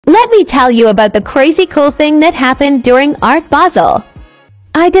Let me tell you about the crazy cool thing that happened during Art Basel.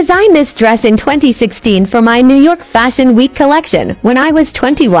 I designed this dress in 2016 for my New York Fashion Week collection when I was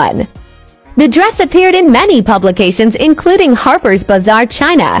 21. The dress appeared in many publications including Harper's Bazaar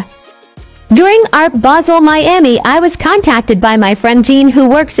China. During Art Basel Miami, I was contacted by my friend Jean who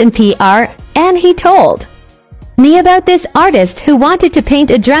works in PR, and he told me about this artist who wanted to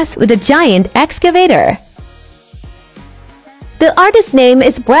paint a dress with a giant excavator. The artist's name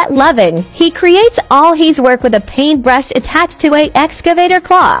is Brett Loving. He creates all his work with a paintbrush attached to an excavator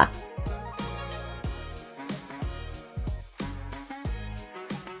claw.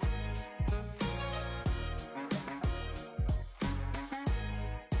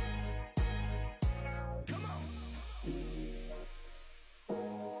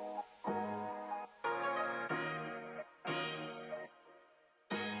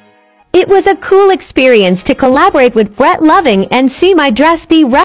 It was a cool experience to collaborate with Brett Loving and see my dress be